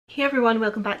Hey everyone,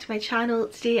 welcome back to my channel.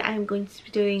 Today I'm going to be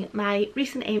doing my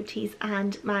recent empties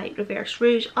and my reverse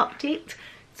rouge update.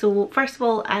 So first of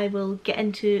all, I will get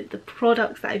into the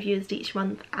products that I've used each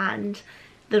month and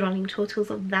the running totals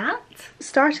of that.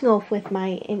 Starting off with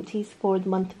my empties for the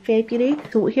month of February.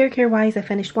 So hair care wise, I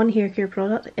finished one hair care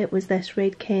product. It was this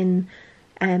Redken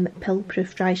pill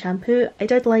proof dry shampoo. I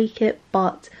did like it,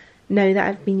 but now that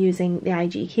I've been using the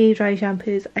IGK dry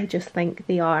shampoos, I just think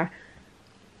they are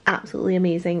absolutely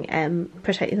amazing,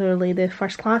 particularly the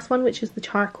first class one, which is the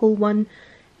charcoal one.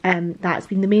 That's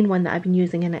been the main one that I've been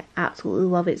using and I absolutely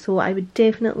love it, so I would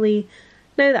definitely,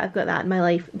 now that I've got that in my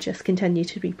life, just continue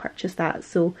to repurchase that.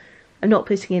 So I'm not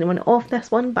putting anyone off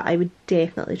this one, but I would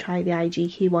definitely try the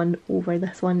IGK one over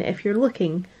this one if you're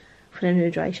looking for a new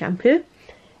dry shampoo.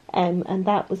 And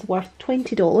that was worth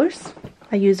 $20.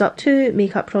 I used up 2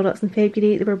 makeup products in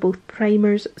February. They were both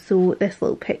primers, so this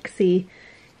little Pixie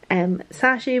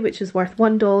sachet, which is worth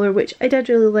 $1, which I did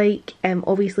really like.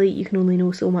 Obviously you can only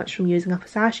know so much from using up a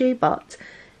sachet, but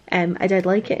I did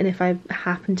like it, and if I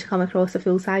happen to come across a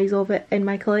full size of it in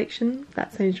my collection,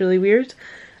 that sounds really weird,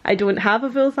 I don't have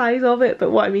a full size of it,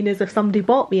 but what I mean is if somebody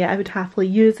bought me it, I would happily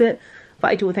use it,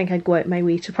 but I don't think I'd go out of my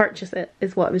way to purchase it,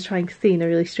 is what I was trying to say in a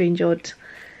really strange odd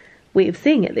way of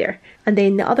saying it there. And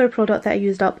then the other product that I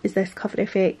used up is this Cover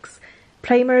FX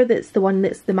primer. That's the one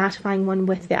that's the mattifying one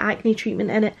with the acne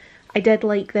treatment in it. I did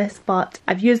like this, but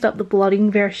I've used up the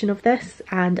blurring version of this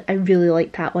and I really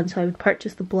liked that one, so I would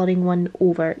purchase the blurring one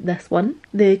over this one.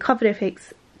 The Cover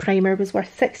FX primer was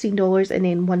worth $16 and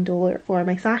then $1 for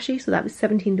my sachet, so that was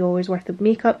 $17 worth of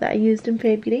makeup that I used in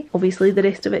February. Obviously the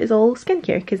rest of it is all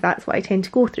skincare because that's what I tend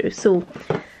to go through. So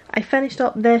I finished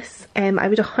up this. I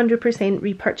would 100%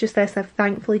 repurchase this. I've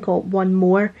thankfully got one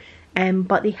more.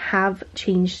 But they have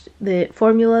changed the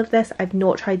formula of this. I've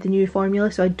not tried the new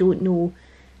formula, so I don't know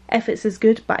if it's as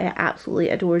good, but I absolutely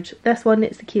adored this one.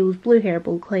 It's the Kiehl's Blue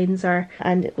Herbal Cleanser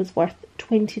and it was worth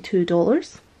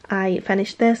 $22. I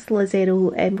finished this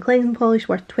Lazero cleansing polish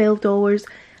worth $12.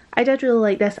 I did really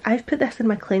like this. I've put this in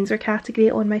my cleanser category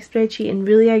on my spreadsheet, and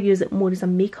really I use it more as a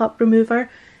makeup remover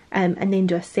and then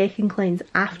do a second cleanse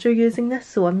after using this,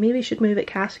 so I maybe should move it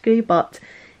category, but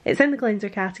it's in the cleanser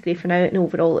category for now, and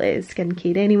overall it is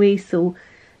skincare anyway. So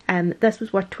this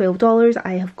was worth $12.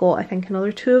 I have got, I think,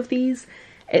 another 2 of these.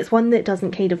 It's one that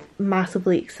doesn't kind of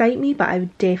massively excite me, but I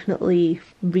would definitely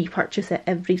repurchase it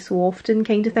every so often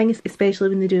kind of thing, especially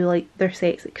when they do like their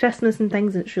sets at Christmas and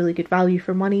things, and it's really good value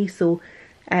for money. So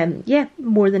yeah,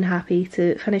 more than happy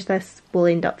to finish this. We'll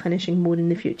end up finishing more in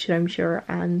the future, I'm sure,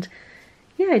 and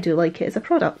yeah, I do like it as a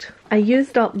product. I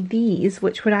used up these,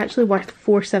 which were actually worth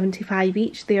 $4.75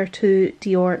 each. They are 2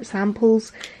 Dior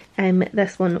samples.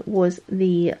 This one was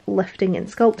the lifting and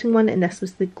sculpting one, and this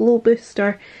was the glow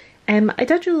booster. I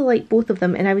did really like both of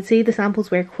them, and I would say the samples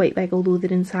were quite big, although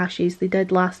they're in sachets. They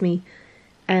did last me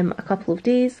a couple of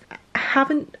days.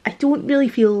 I don't really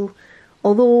feel,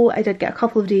 although I did get a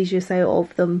couple of days use out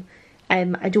of them,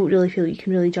 I don't really feel you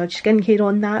can really judge skincare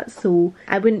on that, so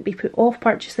I wouldn't be put off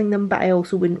purchasing them, but I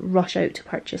also wouldn't rush out to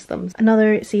purchase them.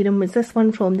 Another serum was this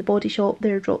one from the Body Shop,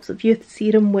 their Drops of Youth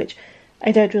serum, which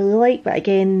I did really like, but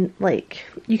again, like,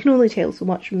 you can only tell so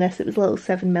much from this. It was a little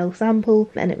 7ml sample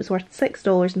and it was worth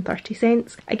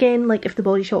 $6.30. Again, like, if the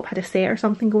Body Shop had a set or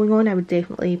something going on, I would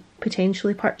definitely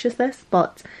potentially purchase this,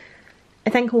 but I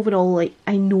think overall, like,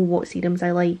 I know what serums I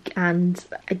like, and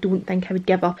I don't think I would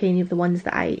give up any of the ones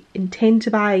that I intend to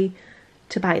buy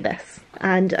this.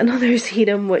 And another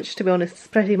serum, which to be honest is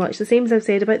pretty much the same as I've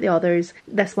said about the others,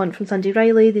 this one from Sunday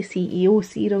Riley, the CEO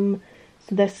serum.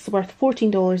 So this is worth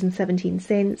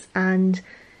 $14.17, and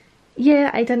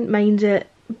yeah, I didn't mind it,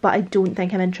 but I don't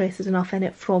think I'm interested enough in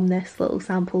it from this little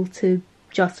sample to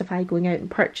justify going out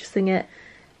and purchasing it.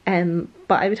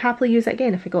 But I would happily use it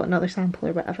again if I got another sample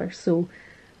or whatever, so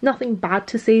nothing bad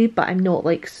to say, but I'm not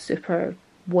like super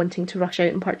wanting to rush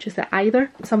out and purchase it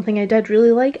either. Something I did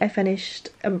really like, I finished,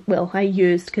 well, I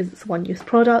used, because it's a one-use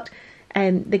product,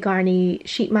 the Garnier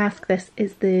sheet mask. This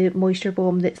is the Moisture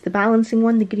Bomb, that's the balancing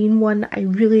one, the green one. I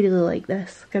really like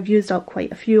this. I've used up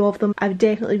quite a few of them. I would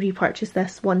definitely repurchase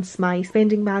this once my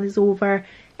spending ban is over.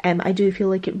 I do feel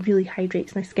like it really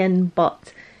hydrates my skin,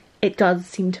 but it does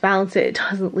seem to balance it. It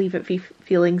doesn't leave it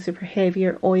feeling super heavy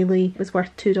or oily. It was worth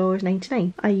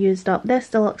 $2.99. I used up this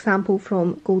deluxe sample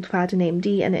from Goldfaden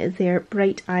MD, and it is their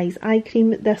Bright Eyes Eye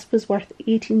Cream. This was worth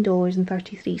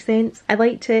 $18.33. I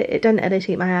liked it. It didn't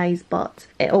irritate my eyes, but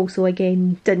it also,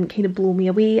 again, didn't kind of blow me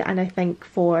away, and I think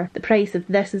for the price of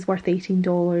this is worth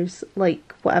 $18,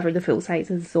 like, whatever the full size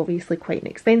is obviously quite an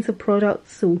expensive product,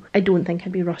 so I don't think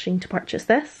I'd be rushing to purchase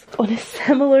this. On a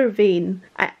similar vein,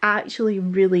 I actually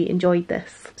really enjoyed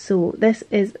this. So this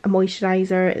is a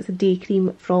moisturiser, it's a day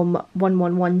cream from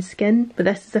 111 Skin, but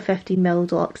this is a 50ml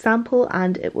deluxe sample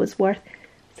and it was worth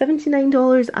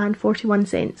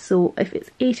 $79.41. So if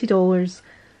it's $80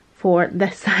 for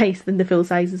this size, then the full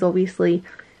size is obviously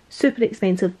super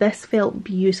expensive. This felt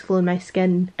beautiful in my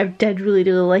skin. I did really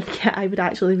like it. I would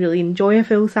actually really enjoy a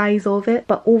full size of it,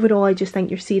 but overall I just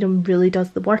think your serum really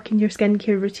does the work in your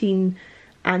skincare routine,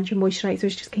 and your moisturiser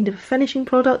is just kind of a finishing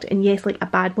product. And yes, like a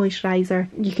bad moisturiser,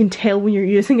 you can tell when you're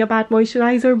using a bad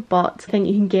moisturiser, but I think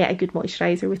you can get a good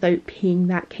moisturiser without paying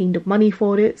that kind of money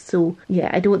for it. So yeah,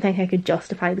 I don't think I could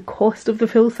justify the cost of the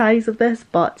full size of this,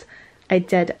 but I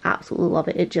did absolutely love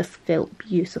it. It just felt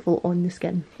beautiful on the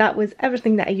skin. That was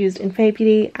everything that I used in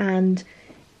February, and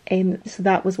so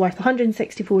that was worth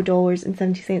 $164.70 of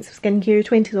skincare,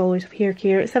 $20 of hair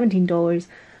care, $17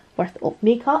 worth of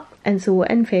makeup. And so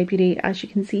in February, as you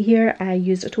can see here, I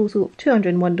used a total of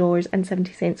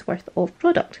 $201.70 worth of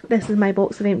product. This is my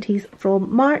box of empties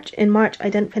from March. In March I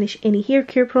didn't finish any hair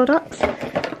care products,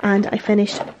 and I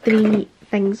finished 3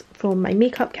 things from my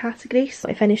makeup category. So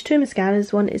I finished 2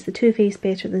 mascaras. One is the Too Faced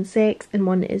Better Than Sex and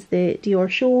one is the Dior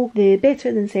Show. The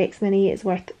Better Than Sex mini is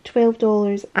worth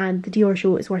 $12 and the Dior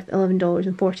Show is worth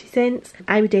 $11.40.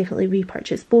 I would definitely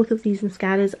repurchase both of these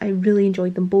mascaras. I really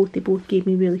enjoyed them both. They both gave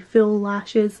me really full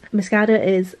lashes. Mascara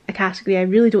is a category I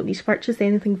really don't need to purchase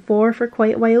anything for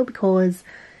quite a while, because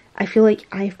I feel like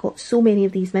I've got so many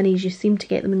of these minis. You seem to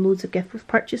get them in loads of gift with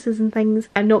purchases and things.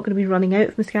 I'm not going to be running out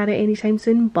of mascara anytime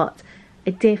soon, but I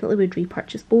definitely would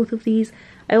repurchase both of these.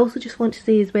 I also just want to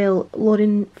say as well,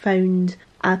 Lauren found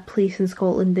a place in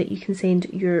Scotland that you can send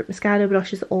your mascara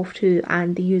brushes off to,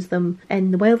 and they use them in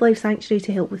the wildlife sanctuary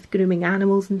to help with grooming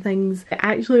animals and things. I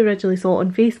actually originally saw it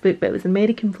on Facebook, but it was an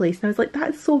American place, and I was like,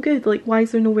 that's so good, like why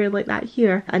is there nowhere like that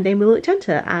here? And then we looked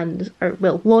into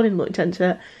it, Lauren looked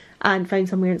into it and found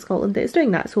somewhere in Scotland that is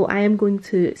doing that. So I am going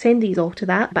to send these off to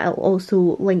that, but I'll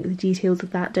also link the details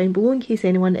of that down below in case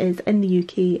anyone is in the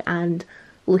UK and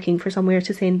looking for somewhere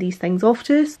to send these things off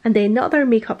to us. And then the other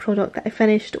makeup product that I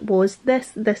finished was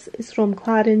this. This is from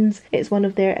Clarins. It's one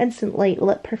of their Instant Light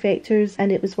Lip Perfectors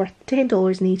and it was worth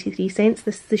 $10.83.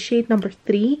 This is the shade number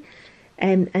 3.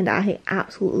 And I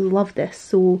absolutely love this.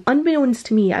 So unbeknownst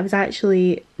to me, I was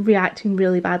actually reacting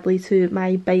really badly to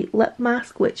my Bite lip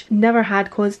mask, which never had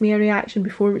caused me a reaction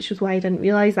before, which was why I didn't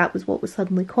realise that was what was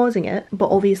suddenly causing it. But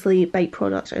obviously Bite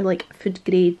products are like food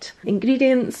grade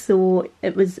ingredients, so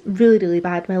it was really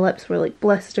bad. My lips were like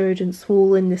blistered and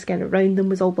swollen, the skin around them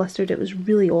was all blistered. It was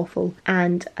really awful,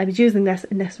 and I was using this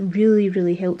and this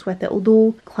really helped with it.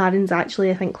 Although Clarins actually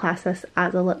I think class this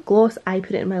as a lip gloss, I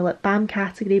put it in my lip balm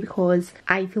category because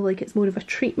I feel like it's more of a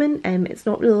treatment. It's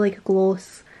not really like a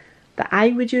gloss that I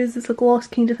would use as a gloss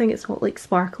kind of thing. It's not like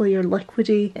sparkly or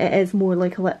liquidy. It is more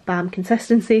like a lip balm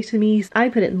consistency to me. So I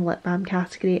put it in the lip balm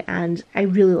category and I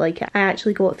really like it. I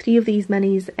actually got 3 of these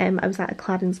minis. I was at a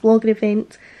Clarins vlogger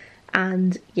event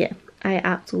and yeah, I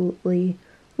absolutely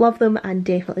love them and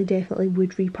definitely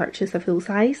would repurchase a full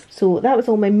size. So that was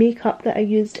all my makeup that I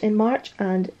used in March,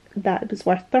 and that was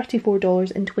worth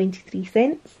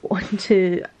 $34.23. On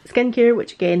to skincare,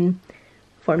 which again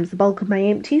forms the bulk of my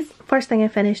empties. First thing I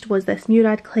finished was this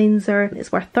Murad cleanser.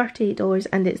 It's worth $38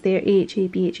 and it's their AHA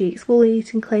BHA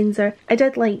exfoliating cleanser. I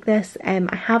did like this.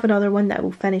 I have another one that I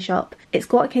will finish up. It's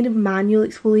got a kind of manual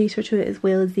exfoliator to it as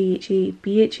well as the AHA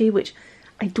BHA, which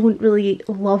I don't really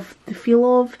love the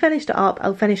feel of. Finished it up,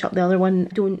 I'll finish up the other one.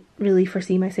 Don't really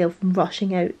foresee myself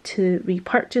rushing out to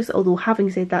repurchase, although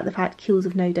having said that, the fact Kiehl's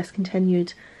have now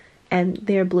discontinued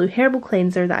their blue herbal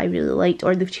cleanser that I really liked,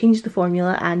 or they've changed the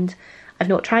formula, and I've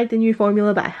not tried the new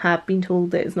formula, but I have been told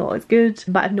that it's not as good.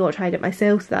 But I've not tried it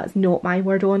myself, so that's not my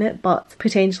word on it. But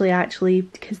potentially actually,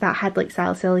 because that had like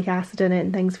salicylic acid in it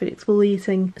and things for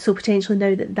exfoliating, so potentially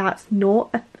now that that's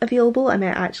not available, I might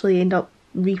actually end up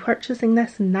repurchasing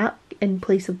this and that in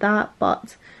place of that,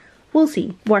 but we'll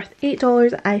see. Worth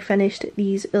 $8, I finished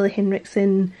these Ole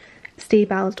Henriksen Stay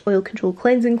Balanced Oil Control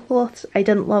Cleansing Cloths. I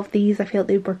didn't love these. I felt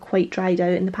they were quite dried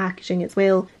out in the packaging as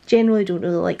well. Generally don't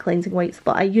really like cleansing wipes,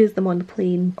 but I used them on the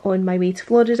plane on my way to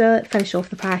Florida, finished off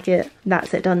the packet,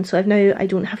 that's it done. So I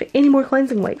don't have any more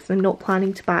cleansing wipes and I'm not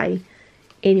planning to buy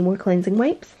any more cleansing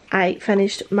wipes. I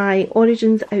finished my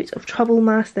Origins Out of Trouble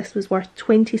mask. This was worth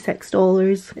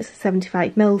 $26. It's a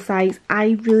 75ml size.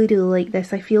 I really like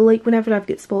this. I feel like whenever I've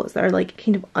got spots that are like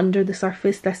kind of under the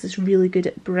surface, this is really good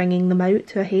at bringing them out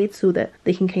to a head so that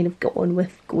they can kind of get on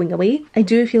with going away. I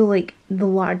do feel like the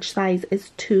large size is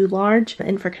too large,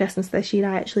 and for Christmas this year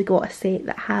I actually got a set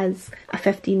that has a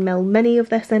 15mm mini of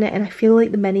this in it, and I feel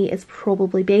like the mini is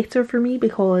probably better for me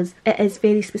because it is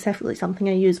very specifically something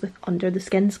I use with under the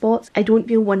skin spots. I don't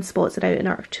feel once spots are out and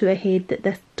are too ahead that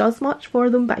this does much for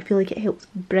them, but I feel like it helps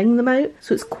bring them out,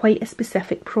 so it's quite a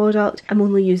specific product. I'm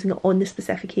only using it on the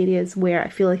specific areas where I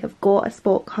feel like I've got a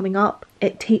spot coming up.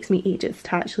 It takes me ages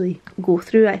to actually go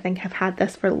through. I think I've had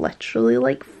this for literally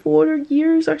like 4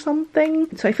 years or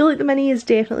something, so I feel like the mini is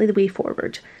definitely the way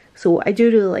forward. So I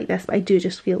do really like this, but I do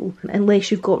just feel,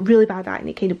 unless you've got really bad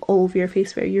acne kind of all over your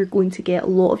face where you're going to get a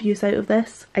lot of use out of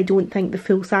this, I don't think the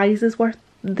full size is worth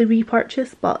the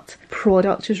repurchase, but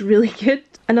product is really good.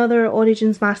 Another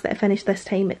Origins mask that I finished this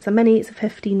time, it's a mini, it's a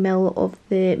 15mm of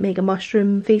the Mega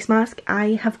Mushroom face mask.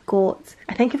 I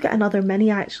think I've got another mini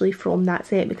actually from that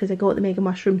set because I got the Mega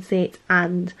Mushroom set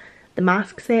and the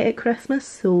mask set at Christmas,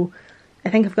 so I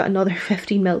think I've got another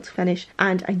 15mm to finish,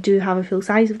 and I do have a full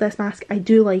size of this mask. I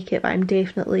do like it, but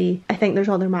I think there's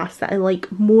other masks that I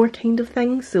like more kind of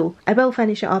thing, so I will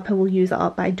finish it up, I will use it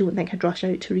up, but I don't think I'd rush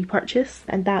out to repurchase,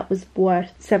 and that was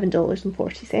worth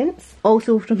 $7.40.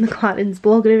 Also from the Clarins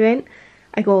blogger event,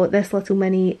 I got this little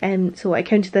mini, so I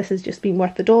counted this as just being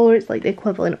worth $1. It's like the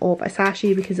equivalent of a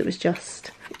sachet because it was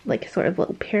just like a sort of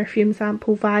little perfume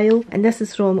sample vial, and this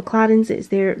is from Clarins. It's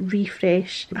their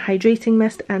Refresh hydrating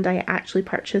mist, and I actually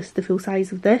purchased the full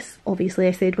size of this. Obviously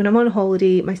I said when I'm on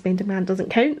holiday my spending ban doesn't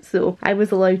count, so I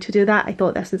was allowed to do that. I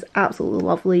thought this was absolutely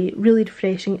lovely, really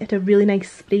refreshing. It had a really nice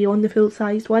spray on the full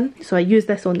sized one, so I used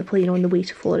this on the plane on the way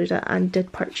to Florida and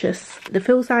did purchase the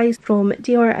full size. From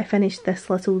Dior I finished this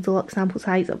little deluxe sample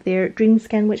size of their Dream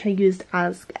Skin, which I used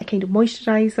as a kind of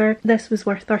moisturiser. This was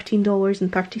worth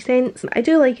 $13.30. I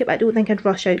do like it, but I don't think I'd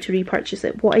rush out to repurchase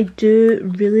it. What I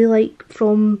do really like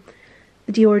from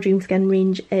the Dior Dream Skin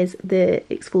range is the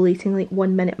exfoliating like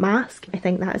 1 minute mask. I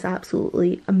think that is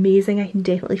absolutely amazing. I can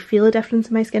definitely feel a difference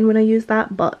in my skin when I use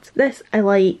that, but this I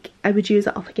like. I would use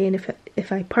it up again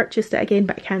if I purchased it again,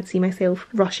 but I can't see myself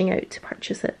rushing out to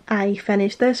purchase it. I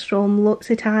finished this from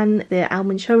L'Occitane, the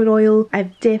almond shower oil.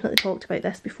 I've definitely talked about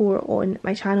this before on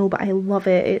my channel, but I love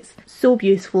it. It's so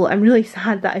beautiful. I'm really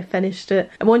sad that I finished it.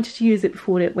 I wanted to use it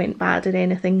before it went bad or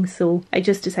anything, so I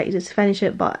just decided to finish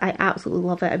it, but I absolutely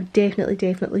love it. I would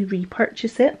definitely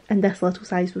repurchase it, and this little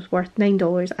size was worth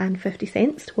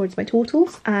 $9.50 towards my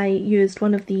totals. I used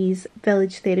one of these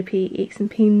Village Therapy Aches and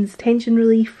Pains Tension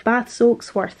Relief bath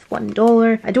soaks worth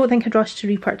 $1. I don't think I'd rush to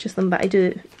repurchase them, but I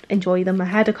do enjoy them. I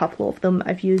had a couple of them,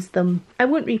 I've used them. I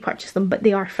won't repurchase them, but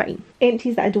they are fine.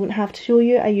 Empties that I don't have to show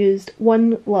you, I used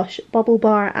 1 Lush bubble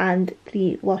bar and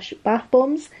 3 Lush bath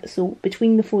bombs, so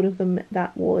between the 4 of them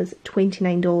that was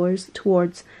 $29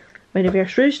 towards my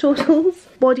Reverse Rouge totals.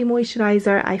 Body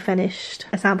moisturiser, I finished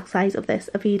a sample size of this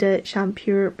Aveda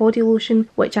Shampure body lotion,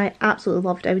 which I absolutely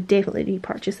loved. I would definitely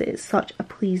repurchase it. It's such a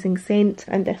pleasing scent,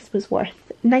 and this was worth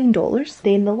 $9.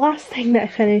 Then the last thing that I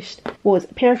finished was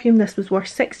perfume. This was worth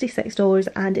 $66,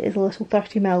 and it is a little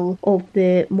 30ml of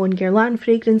the Mon Guerlain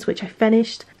fragrance, which I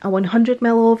finished a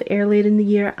 100ml of earlier in the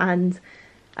year, and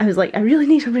I was like, I really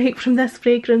need a break from this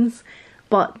fragrance.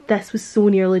 But this was so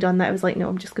nearly done that I was like, no,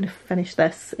 I'm just going to finish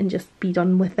this and just be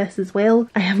done with this as well.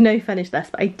 I have now finished this,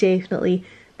 but I definitely,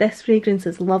 this fragrance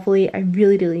is lovely. I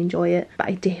really enjoy it, but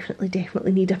I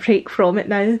definitely need a break from it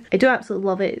now. I do absolutely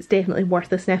love it. It's definitely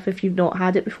worth a sniff if you've not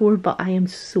had it before, but I am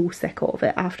so sick of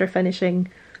it after finishing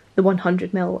the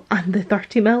 100ml and the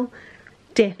 30ml.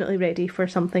 Definitely ready for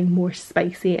something more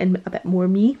spicy and a bit more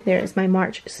me. There is my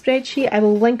March spreadsheet. I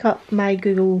will link up my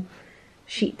Google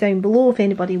sheet down below if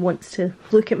anybody wants to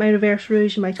look at my Reverse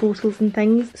Rouge and my totals and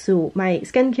things. So my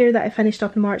skincare that I finished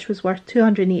up in March was worth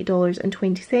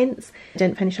 $208.20. I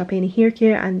didn't finish up any hair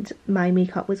care, and my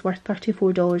makeup was worth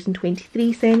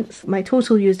 $34.23. My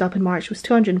total used up in March was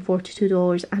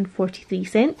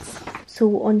 $242.43.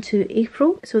 So on to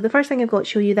April. So the first thing I've got to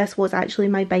show you, this was actually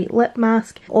my Bite lip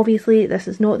mask. Obviously this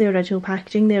is not the original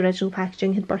packaging. The original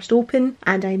packaging had burst open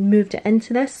and I moved it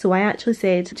into this. So I actually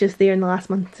said just there in the last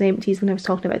month's empties when I was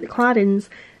talking about the Clarins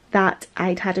that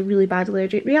I'd had a really bad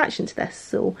allergic reaction to this.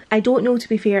 So I don't know, to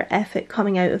be fair, if it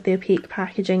coming out of the opaque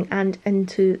packaging and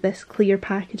into this clear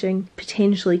packaging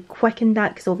potentially quickened that,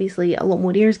 because obviously a lot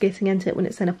more air is getting into it when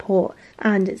it's in a pot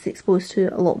and it's exposed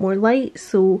to a lot more light,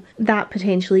 so that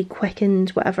potentially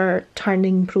quickened whatever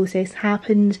turning process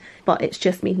happened. But it's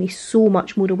just made me so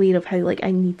much more aware of how like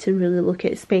I need to really look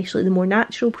at especially the more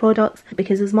natural products,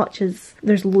 because as much as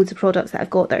there's loads of products that I've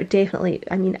got that are definitely,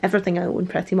 I mean everything I own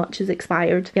pretty much is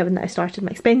expired given that I started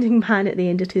my spending ban at the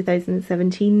end of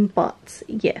 2017, but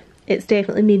yeah, it's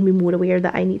definitely made me more aware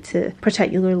that I need to,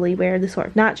 particularly where the sort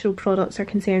of natural products are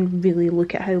concerned, really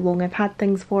look at how long I've had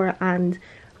things for and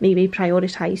maybe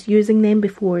prioritise using them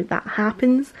before that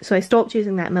happens. So I stopped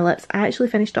using that on my lips. I actually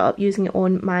finished up using it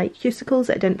on my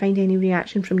cuticles. I didn't find any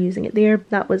reaction from using it there.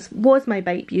 That was my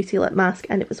Bite Beauty lip mask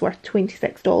and it was worth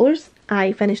 $26.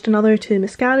 I finished another 2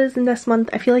 mascaras in this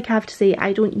month. I feel like I have to say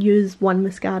I don't use one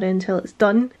mascara until it's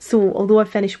done. So although I've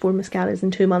finished 4 mascaras in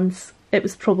 2 months, it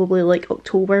was probably like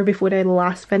October before I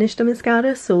last finished a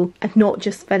mascara. So I've not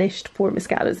just finished 4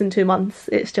 mascaras in 2 months.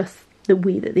 It's just the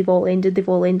way that they've all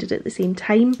ended at the same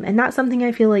time, and that's something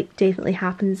I feel like definitely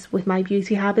happens with my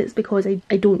beauty habits because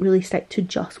I don't really stick to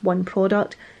just one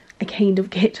product. I kind of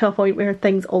get to a point where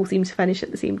things all seem to finish at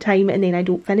the same time and then I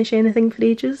don't finish anything for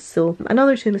ages. So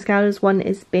another 2 mascaras, one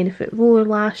is Benefit Roller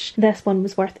Lash. This one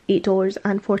was worth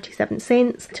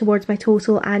 $8.47 towards my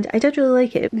total and I did really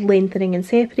like it, lengthening and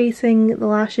separating the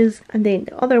lashes. And then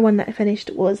the other one that I finished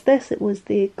was this. It was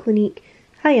the Clinique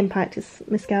High Impact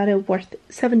mascara, worth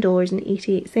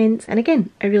 $7.88, and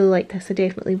again I really like this. I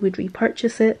definitely would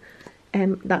repurchase it.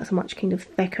 That's a much kind of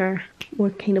thicker,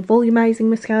 more kind of volumizing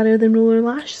mascara than Roller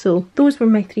Lash. So those were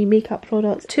my 3 makeup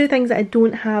products. 2 things that I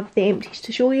don't have the empties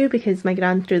to show you because my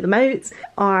gran threw them out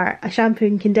are a shampoo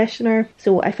and conditioner.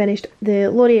 So I finished the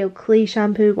L'Oreal Clay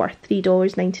shampoo, worth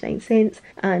 $3.99,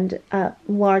 and a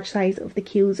large size of the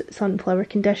Kiehl's Sunflower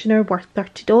conditioner, worth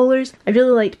 $30. I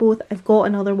really liked both. I've got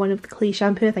another one of the Clay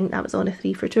shampoo. I think that was on a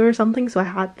 3 for 2 or something, so I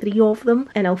had 3 of them,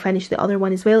 and I'll finish the other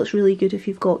one as well. It's really good if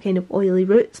you've got kind of oily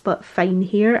roots but fine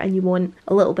hair and you want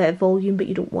a little bit of volume but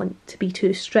you don't want to be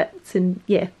too stripped, and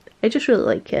yeah, I just really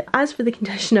like it. As for the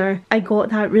conditioner, I got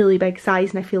that really big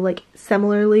size and I feel like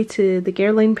similarly to the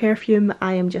Guerlain perfume,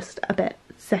 I am just a bit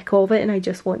sick of it and I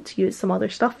just want to use some other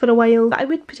stuff for a while. But I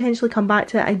would potentially come back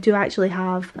to it. I do actually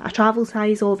have a travel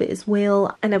size of it as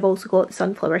well, and I've also got the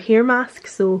Sunflower hair mask,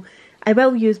 so I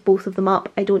will use both of them up.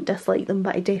 I don't dislike them,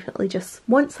 but I definitely just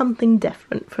want something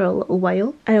different for a little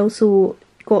while. I also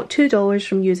got $2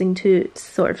 from using 2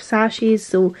 sort of sachets.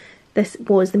 So this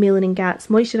was the Maybelline Gats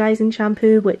moisturising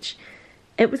shampoo, which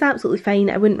it was absolutely fine.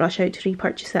 I wouldn't rush out to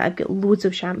repurchase it. I've got loads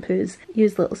of shampoos.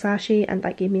 Used a little sachet and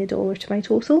that gave me $1 to my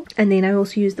total. And then I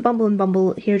also used the Bumble &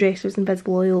 Bumble Hairdresser's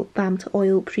Invisible Oil Balm to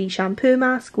Oil Pre-Shampoo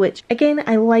Mask, which again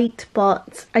I liked,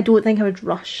 but I don't think I would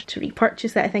rush to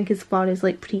repurchase it. I think as far as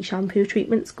like pre-shampoo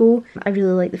treatments go, I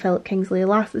really like the Philip Kingsley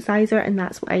Elasticizer and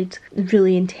that's what I'd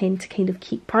really intend to kind of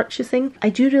keep purchasing. I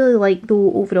do really like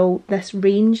though overall this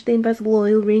range, the Invisible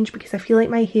Oil range, because I feel like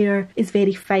my hair is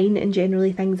very fine and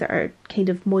generally things that are kind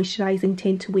of moisturising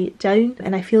tend to weigh it down,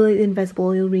 and I feel like the Invisible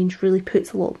Oil range really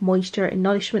puts a lot of moisture and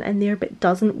nourishment in there but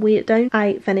doesn't weigh it down.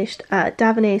 I finished a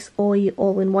Davines Oil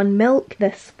All-in-One Milk.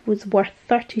 This was worth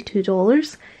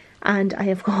 $32 and I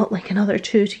have got like another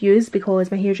 2 to use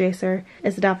because my hairdresser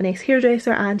is a Davines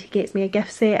hairdresser and he gets me a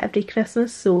gift set every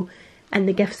Christmas, so and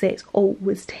the gift sets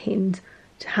always tend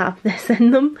to have this in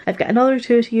them. I've got another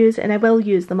 2 to use and I will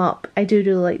use them up. I do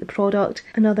really like the product.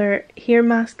 Another hair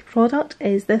mask product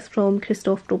is this from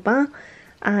Christophe Robin,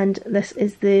 and this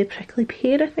is the Prickly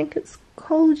Pear, I think it's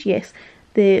called. Yes,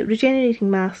 the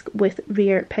regenerating mask with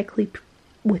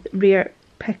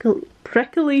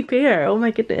prickly pear. Oh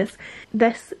my goodness.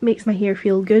 This makes my hair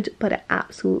feel good, but it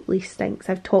absolutely stinks.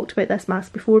 I've talked about this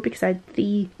mask before because I had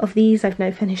 3 of these. I've now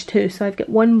finished 2, so I've got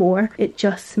 1 more. It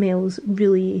just smells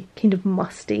really kind of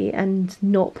musty and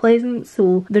not pleasant,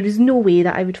 so there is no way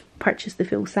that I would purchase the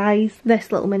full size.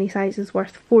 This little mini size is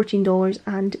worth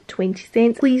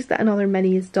 $14.20. Pleased that another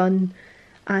mini is done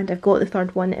and I've got the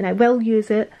 3rd one and I will use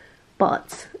it,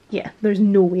 but yeah, there's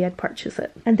no way I'd purchase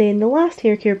it. And then the last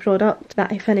hair care product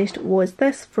that I finished was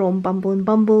this from Bumble &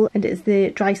 Bumble, and it is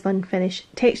the Dry Spun Finish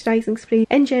Texturizing Spray.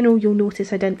 In general, you'll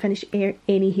notice I didn't finish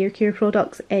any hair care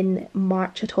products in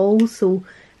March at all, so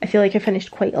I feel like I finished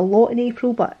quite a lot in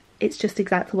April, but it's just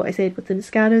exactly what I said with the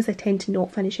mascaras. I tend to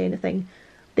not finish anything,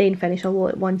 then finish a lot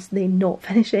at once, then not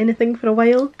finish anything for a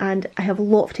while. And I have a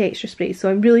lot of texture sprays,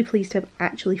 so I'm really pleased to have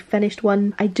actually finished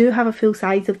one. I do have a full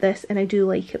size of this and I do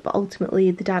like it, but ultimately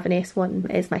the Davines one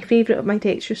is my favourite of my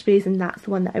texture sprays and that's the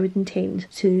one that I would intend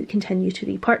to continue to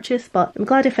repurchase. But I'm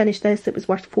glad I finished this. It was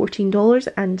worth $14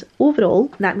 and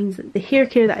overall that means that the hair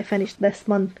care that I finished this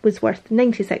month was worth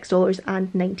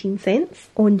 $96.19.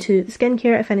 On to the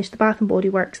skincare, I finished the Bath & Body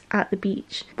Works At the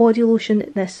Beach body lotion.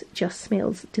 This just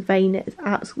smells divine. It is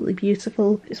absolutely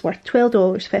beautiful. It's worth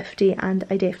 $12.50 and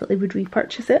I definitely would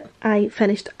repurchase it. I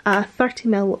finished a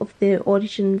 30ml of the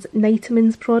Origins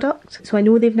Nightamins product. So I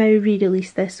know they've now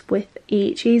re-released this with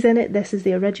AHAs in it. This is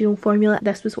the original formula.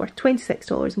 This was worth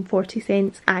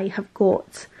 $26.40. I have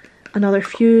got another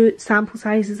few sample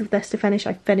sizes of this to finish.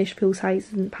 I've finished full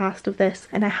sizes in the past of this,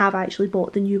 and I have actually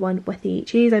bought the new one with the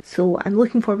HAs, so I'm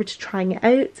looking forward to trying it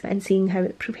out and seeing how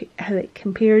it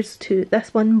compares to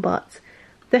this one. But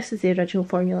this is the original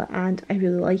formula and I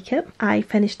really like it. I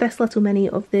finished this little mini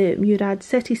of the Murad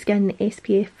City Skin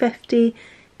SPF 50.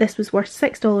 This was worth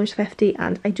 $6.50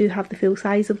 and I do have the full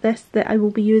size of this that I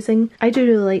will be using. I do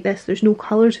really like this. There's no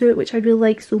colour to it, which I really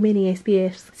like. So many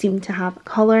SPFs seem to have a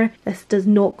colour. This does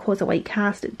not cause a white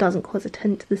cast. It doesn't cause a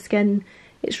tint to the skin.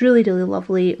 It's really, really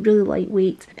lovely, really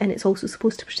lightweight, and it's also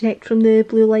supposed to protect from the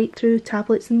blue light through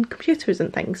tablets and computers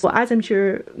and things. So as I'm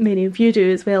sure many of you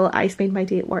do as well, I spend my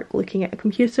day at work looking at a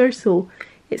computer, so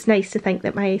it's nice to think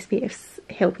that my SPF's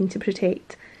helping to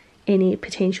protect any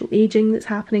potential aging that's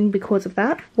happening because of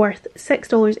that. Worth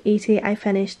 $6.80, I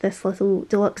finished this little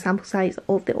deluxe sample size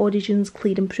of the Origins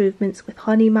Clear Improvements with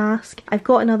Honey mask. I've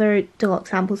got another deluxe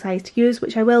sample size to use,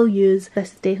 which I will use.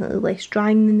 This is definitely less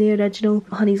drying than the original.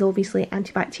 Honey's obviously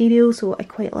antibacterial, so I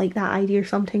quite like that idea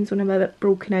sometimes when I'm a bit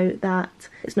broken out, that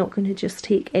it's not going to just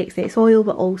take excess oil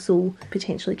but also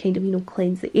potentially kind of, you know,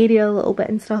 cleanse the area a little bit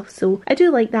and stuff. So I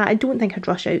do like that. I don't think I'd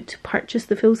rush out to purchase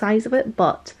the full size of it,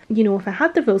 but you know, if I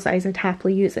had the full size I'd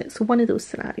happily use it. So one of those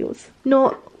scenarios.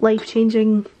 Not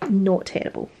life-changing, not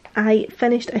terrible. I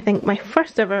finished, I think, my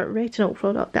first ever retinol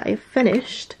product that I've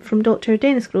finished from Dr.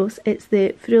 Dennis Gross. It's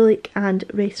the Ferulic and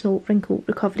Retinol Wrinkle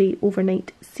Recovery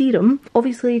Overnight Serum.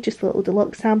 Obviously just a little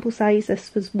deluxe sample size.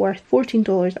 This was worth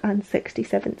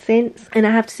 $14.67, and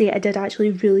I have to say I did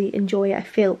actually really enjoy it. I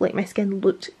felt like my skin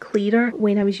looked clearer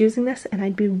when I was using this, and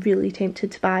I'd be really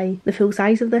tempted to buy the full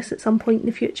size of this at some point in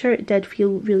the future. It did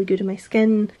feel really good on my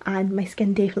skin, and my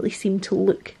skin definitely seemed to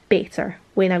look better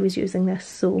when I was using this,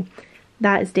 so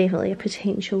that is definitely a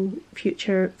potential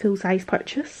future full-size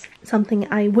purchase.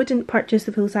 Something I wouldn't purchase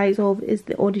the full size of is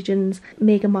the Origins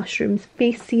Mega Mushrooms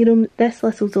Face Serum. This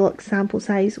little deluxe sample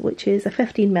size, which is a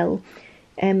 15ml,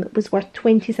 was worth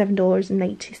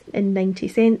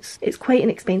 $27.90. It's quite an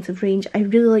expensive range. I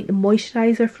really like the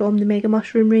moisturiser from the Mega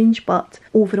Mushroom range, but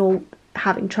overall,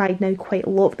 having tried now quite a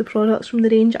lot of the products from the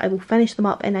range, I will finish them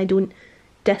up and I don't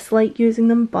dislike using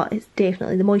them, but it's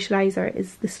definitely, the moisturiser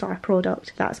is the star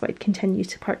product. That's what I'd continue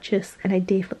to purchase, and I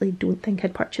definitely don't think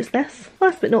I'd purchase this.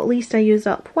 Last but not least, I used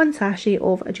up one sachet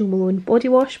of a Jo Malone body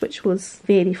wash, which was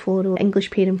very floral, English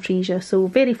pear and freesia, so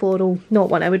very floral, not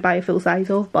one I would buy a full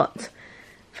size of, but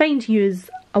fine to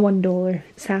use a $1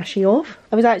 sachet of.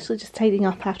 I was actually just tidying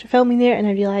up after filming there and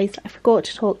I realised I forgot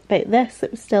to talk about this.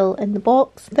 It was still in the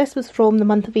box. This was from the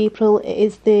month of April. It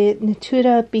is the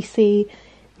Natura Bissé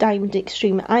Diamond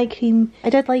Extreme Eye Cream. I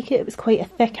did like it. It was quite a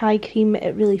thick eye cream.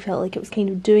 It really felt like it was kind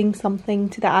of doing something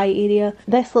to the eye area.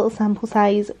 This little sample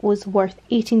size was worth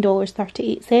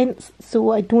 $18.38,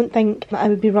 so I don't think I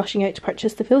would be rushing out to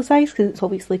purchase the full size because it's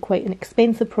obviously quite an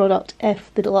expensive product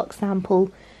if the deluxe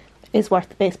sample is worth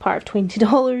the best part of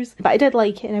 $20, but I did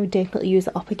like it and I would definitely use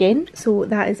it up again. So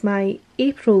that is my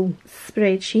April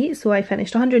spreadsheet. So I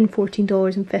finished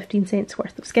 $114.15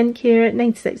 worth of skincare,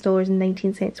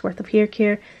 $96.19 worth of hair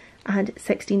care, and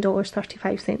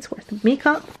 $16.35 worth of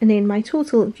makeup. And then my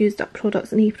total of used up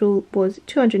products in April was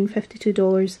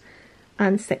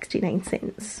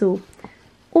 $252.69. So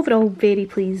overall, very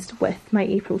pleased with my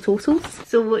April totals.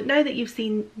 So now that you've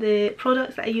seen the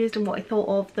products that I used and what I thought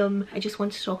of them, I just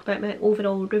want to talk about my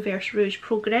overall Reverse Rouge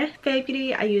progress.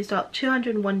 February, I used up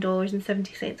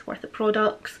 $201.70 worth of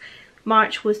products.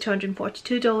 March was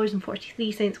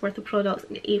 $242.43 worth of products,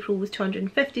 and April was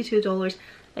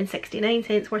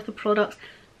 $252.69 worth of products.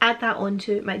 Add that on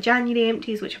to my January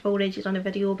empties, which I've already done a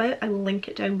video about. I will link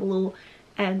it down below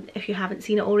if you haven't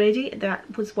seen it already.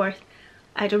 That was worth,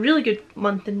 I had a really good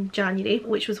month in January,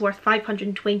 which was worth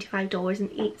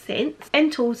 $525.08. In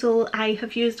total, I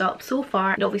have used up so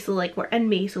far, and obviously like we're in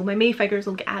May, so my May figures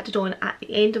will get added on at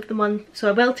the end of the month, so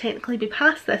I will technically be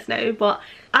past this now, but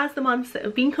as the months that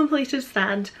have been completed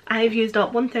stand, I have used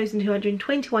up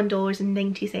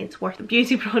 $1,221.90 worth of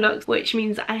beauty products, which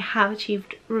means I have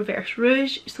achieved Reverse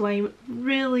Rouge, so I'm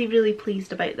really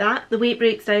pleased about that. The weight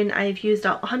breaks down, I've used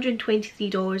up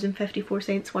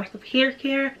 $123.54 worth of hair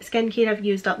care. Skincare, I've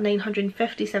used up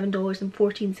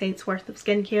 $957.14 worth of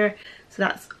skincare, so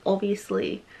that's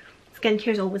obviously, skincare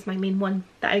is always my main one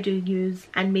that I do use,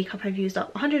 and makeup I've used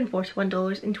up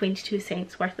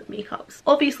 $141.22 worth of makeups.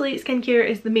 Obviously skincare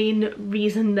is the main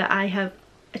reason that I have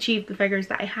achieved the figures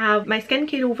that I have. My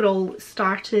skincare overall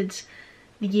started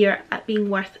the year at being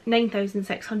worth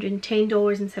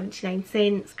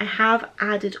 $9,610.79. I have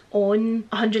added on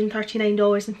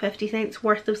 $139.50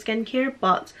 worth of skincare,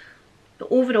 but the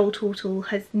overall total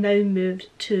has now moved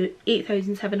to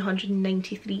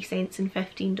 $8,793 and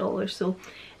 $15. So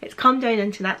it's come down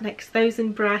into that next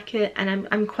thousand bracket, and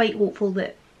I'm quite hopeful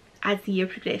that as the year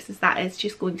progresses that is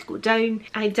just going to go down.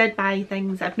 I did buy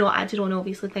things I've not added on,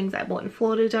 obviously things that I bought in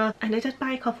Florida, and I did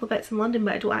buy a couple of bits in London,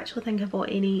 but I don't actually think I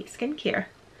bought any skincare.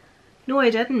 No,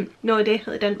 I didn't. No, I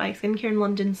definitely didn't buy skincare in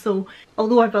London. So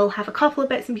although I will have a couple of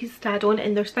bits and pieces to add on,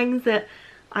 and there's things that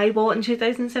I bought in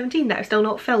 2017 that are still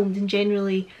not filmed, and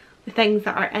generally the things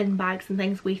that are in bags and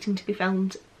things waiting to be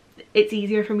filmed, it's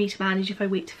easier for me to manage if I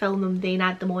wait to film them, then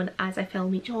add them on as I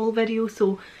film each haul video.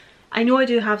 So I know I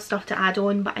do have stuff to add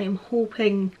on, but I am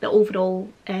hoping that overall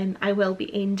I will be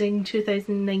ending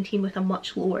 2019 with a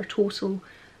much lower total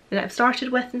than I've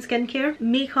started with in skincare.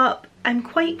 Makeup I'm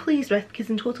quite pleased with, because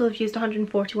in total I've used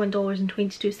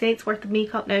 $141.22 worth of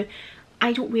makeup. Now,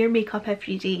 I don't wear makeup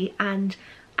every day, and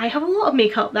I have a lot of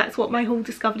makeup. That's what my whole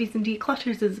discoveries and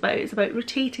declutters is about. It's about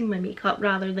rotating my makeup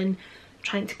rather than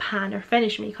trying to pan or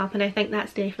finish makeup, and I think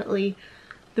that's definitely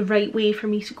the right way for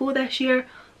me to go this year.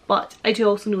 But I do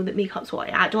also know that makeup's what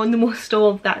I add on the most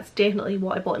of. That's definitely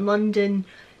what I bought in London.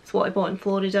 It's what I bought in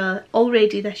Florida.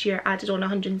 Already this year added on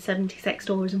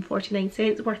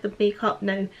 $176.49 worth of makeup.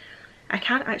 Now, I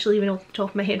can't actually even off the top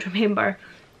of my head remember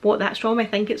what that's from. I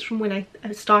think it's from when I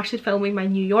started filming my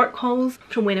New York hauls,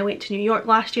 from when I went to New York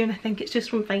last year, and I think it's just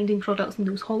from finding products in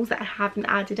those hauls that I haven't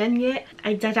added in yet.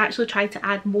 I did actually try to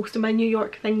add most of my New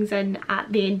York things in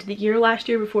at the end of the year last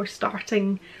year before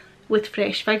starting with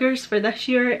fresh figures for this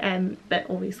year, but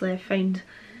obviously I found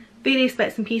various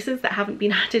bits and pieces that haven't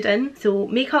been added in. So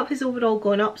makeup has overall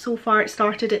gone up so far. It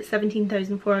started at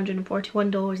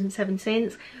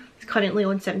 $17,441.07. It's currently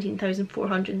on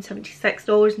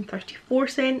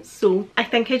 $17,476.34. So I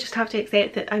think I just have to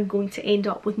accept that I'm going to end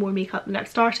up with more makeup than I've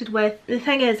started with. The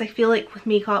thing is, I feel like with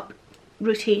makeup,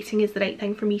 rotating is the right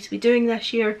thing for me to be doing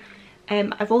this year.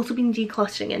 I've also been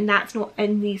decluttering, and that's not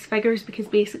in these figures because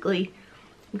basically,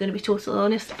 I'm going to be totally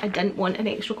honest, I didn't want an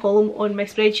extra column on my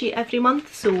spreadsheet every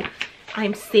month, so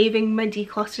I'm saving my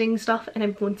decluttering stuff, and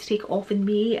I'm going to take it off in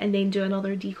May and then do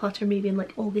another declutter maybe in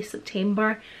like August,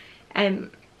 September.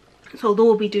 So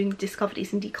although I'll be doing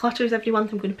discoveries and declutters every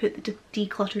month, I'm going to put the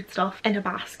decluttered stuff in a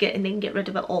basket and then get rid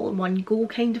of it all in one go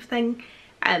kind of thing,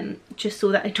 just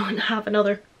so that I don't have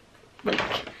another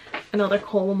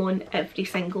column on every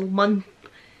single month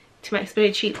to my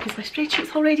spreadsheet, because my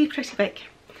spreadsheet's already pretty big.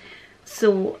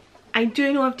 So I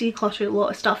do know I've decluttered a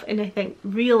lot of stuff, and I think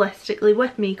realistically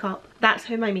with makeup, that's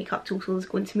how my makeup total is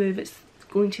going to move. It's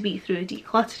going to be through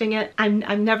decluttering it.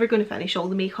 I'm never going to finish all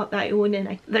the makeup that I own,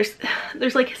 and there's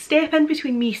like a step in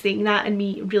between me saying that and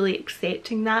me really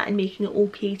accepting that and making it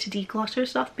okay to declutter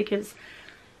stuff, because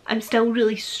I'm still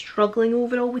really struggling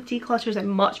overall with declutters. I'm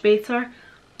much better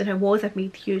than I was. I've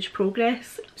made huge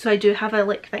progress. So I do have a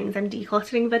like things I'm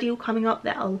decluttering video coming up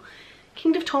that I'll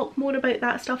kind of talk more about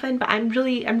that stuff in, but I'm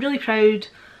really proud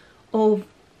of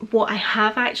what I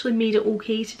have actually made it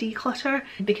okay to declutter,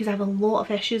 because I have a lot of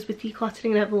issues with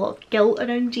decluttering and I have a lot of guilt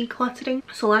around decluttering.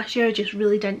 So last year I just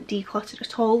really didn't declutter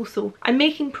at all, so I'm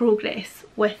making progress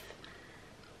with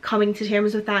coming to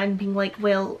terms with that and being like,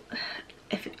 well,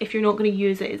 if you're not going to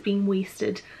use it, it's being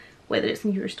wasted, whether it's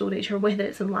in your storage or whether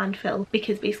it's in landfill,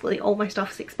 because basically all my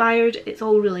stuff's expired, it's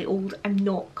all really old. I'm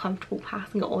not comfortable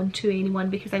passing it on to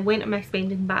anyone because I went on my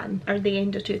spending ban at the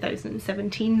end of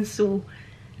 2017, so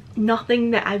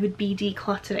nothing that I would be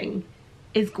decluttering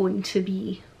is going to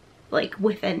be like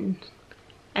within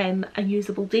a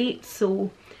usable date.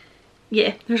 So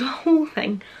yeah, there's a whole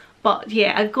thing. But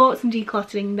yeah, I've got some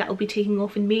decluttering that I'll be taking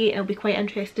off in May, and I'll be quite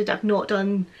interested. I've not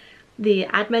done the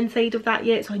admin side of that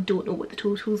yet, so I don't know what the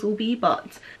totals will be,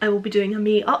 but I will be doing a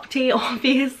May update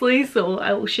obviously, so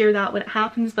I will share that when it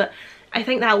happens. But I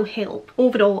think that will help.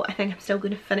 Overall, I think I'm still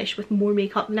going to finish with more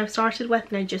makeup than I've started with,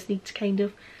 and I just need to kind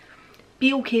of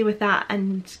be okay with that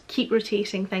and keep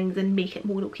rotating things and make it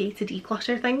more okay to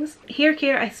declutter things. Hair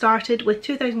care, I started with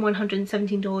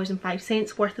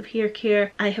 $2,117.05 worth of hair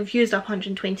care. I have used up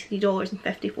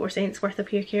 $123.54 worth of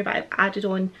hair care, but I've added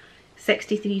on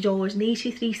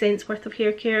 $63.83 worth of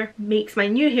hair care. Makes my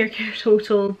new hair care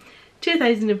total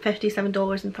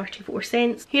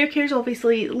 $2,057.34. Hair care is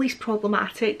obviously the least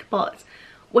problematic, but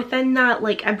within that,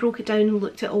 like, I broke it down and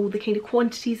looked at all the kind of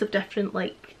quantities of different,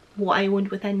 like, what I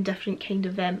owned within different kind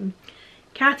of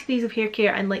categories of hair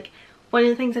care. And like, one of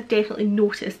the things I've definitely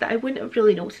noticed that I wouldn't have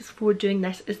really noticed before doing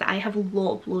this is that I have a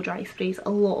lot of blow dry sprays, a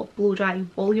lot of blow dry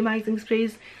volumizing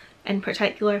sprays. In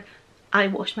particular, I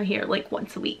wash my hair like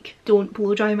once a week. Don't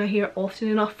blow dry my hair often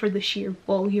enough for the sheer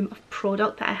volume of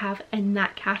product that I have in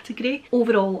that category.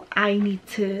 Overall, I need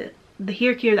to the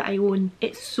hair care that I own,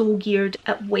 it's so geared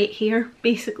at wet hair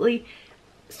basically.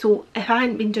 So if I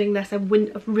hadn't been doing this, I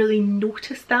wouldn't have really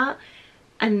noticed that,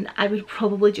 and I would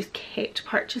probably just kept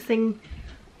purchasing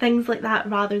things like that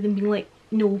rather than being like,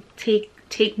 no, take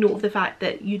note of the fact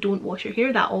that you don't wash your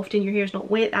hair that often, your hair's not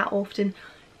wet that often,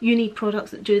 you need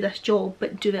products that do this job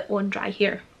but do it on dry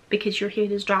hair because your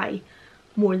hair is dry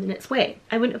more than it's wet.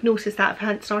 I wouldn't have noticed that if I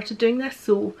hadn't started doing this,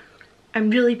 so I'm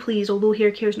really pleased. Although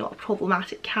hair care is not a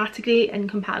problematic category in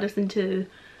comparison to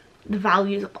the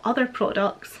values of other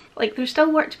products, like there's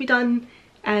still work to be done,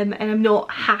 and I'm not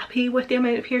happy with the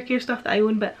amount of hair care stuff that I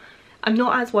own, but I'm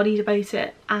not as worried about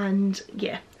it. And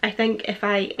yeah, I think if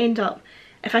I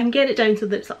can get it down so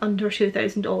that it's under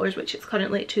 $2,000, which it's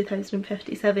currently at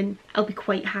 $2,057, I'll be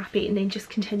quite happy, and then just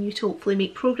continue to hopefully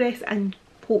make progress and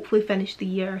hopefully finish the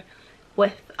year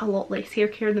with a lot less hair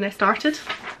care than I started.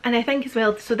 And I think as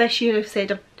well, so this year I've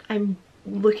said I'm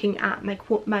looking at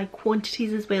my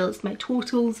quantities as well as my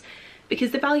totals,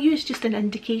 because the value is just an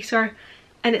indicator,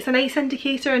 and it's a nice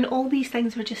indicator, and all these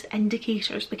things are just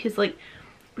indicators, because like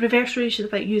Reverse Rouge is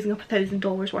about using up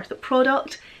 $1,000 worth of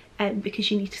product,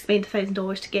 because you need to spend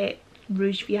 $1,000 to get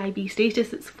Rouge VIB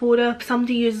status at Sephora. If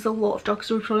somebody uses a lot of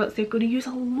drugstore products, they're going to use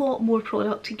a lot more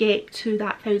product to get to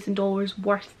that $1,000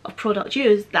 worth of product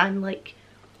used than like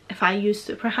if I use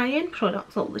super high-end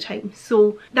products all the time.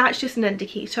 So that's just an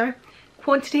indicator.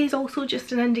 Quantity is also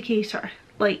just an indicator.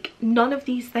 Like none of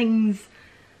these things,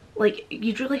 like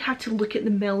you'd really have to look at the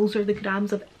mils or the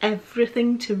grams of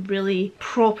everything to really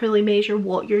properly measure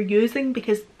what you're using,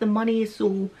 because the money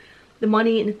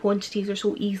and the quantities are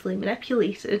so easily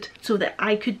manipulated, so that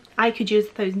I could use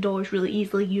 $1,000 really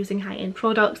easily using high-end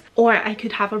products, or I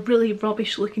could have a really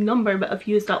rubbish looking number but I've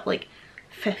used up like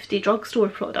 50 drugstore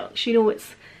products. You know,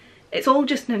 it's all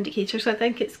just an indicator, so I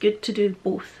think it's good to do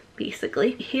both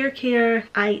basically. Hair care,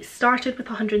 I started with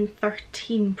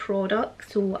 113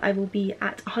 products, so I will be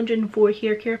at 104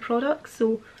 hair care products,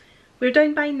 so we're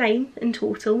down by 9 in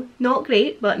total. Not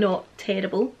great, but not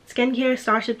terrible. Skincare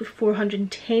started with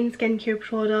 410 skincare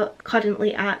products,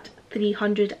 currently at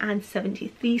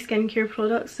 373 skincare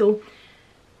products, so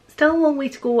still a long way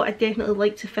to go. I'd definitely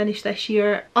like to finish this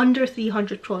year under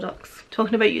 300 products.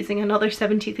 Talking about using another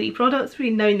 73 products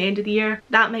between now and the end of the year,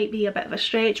 that might be a bit of a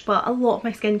stretch, but a lot of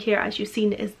my skincare, as you've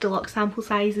seen, is deluxe sample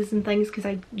sizes and things, because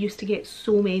I used to get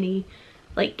so many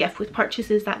like gift with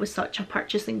purchases. That was such a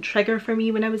purchasing trigger for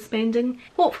me when I was spending.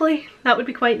 Hopefully that would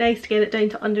be quite nice to get it down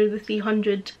to under the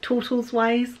 300 totals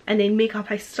wise. And then makeup,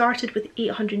 I started with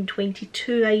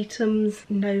 822 items,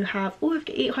 now have, I've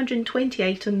got 820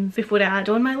 items before I add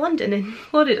on my London and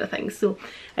Florida things, so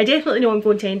I definitely know I'm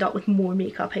going to end up with more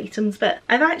makeup items, but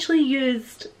I've actually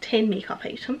used 10 makeup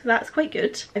items, so that's quite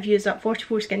good. I've used up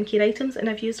 44 skincare items and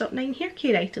I've used up 9 hair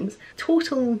care items.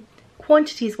 Total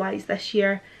quantities wise this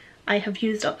year, I have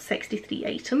used up 63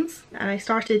 items, and I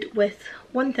started with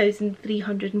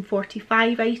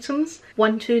 1,345 items,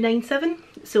 1297,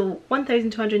 so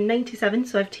 1,297,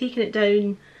 so I've taken it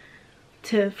down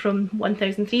to from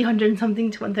 1,300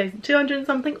 something to 1,200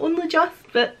 something, only just,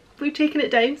 but we've taken it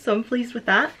down, so I'm pleased with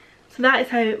that. So that is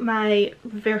how my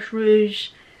Reverse Rouge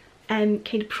kind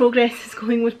of progress is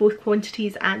going with both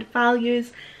quantities and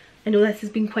values. I know this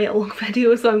has been quite a long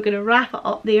video, so I'm going to wrap it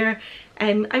up there.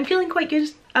 I'm feeling quite good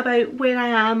about where I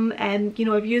am, and you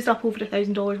know, I've used up over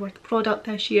 $1,000 worth of product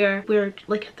this year. We're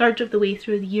like a third of the way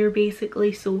through the year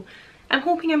basically, so I'm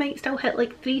hoping I might still hit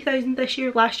like 3,000 this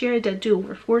year. Last year I did do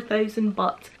over 4,000,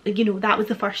 but you know, that was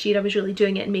the first year I was really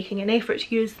doing it and making an effort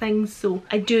to use things, so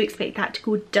I do expect that to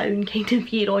go down kind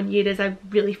of year on year as I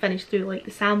really finish through like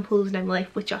the samples and I'm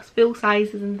left with just full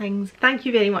sizes and things. Thank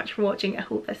you very much for watching. I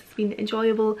hope this has been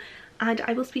enjoyable, and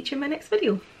I will speak to you in my next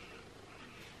video.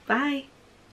 Bye!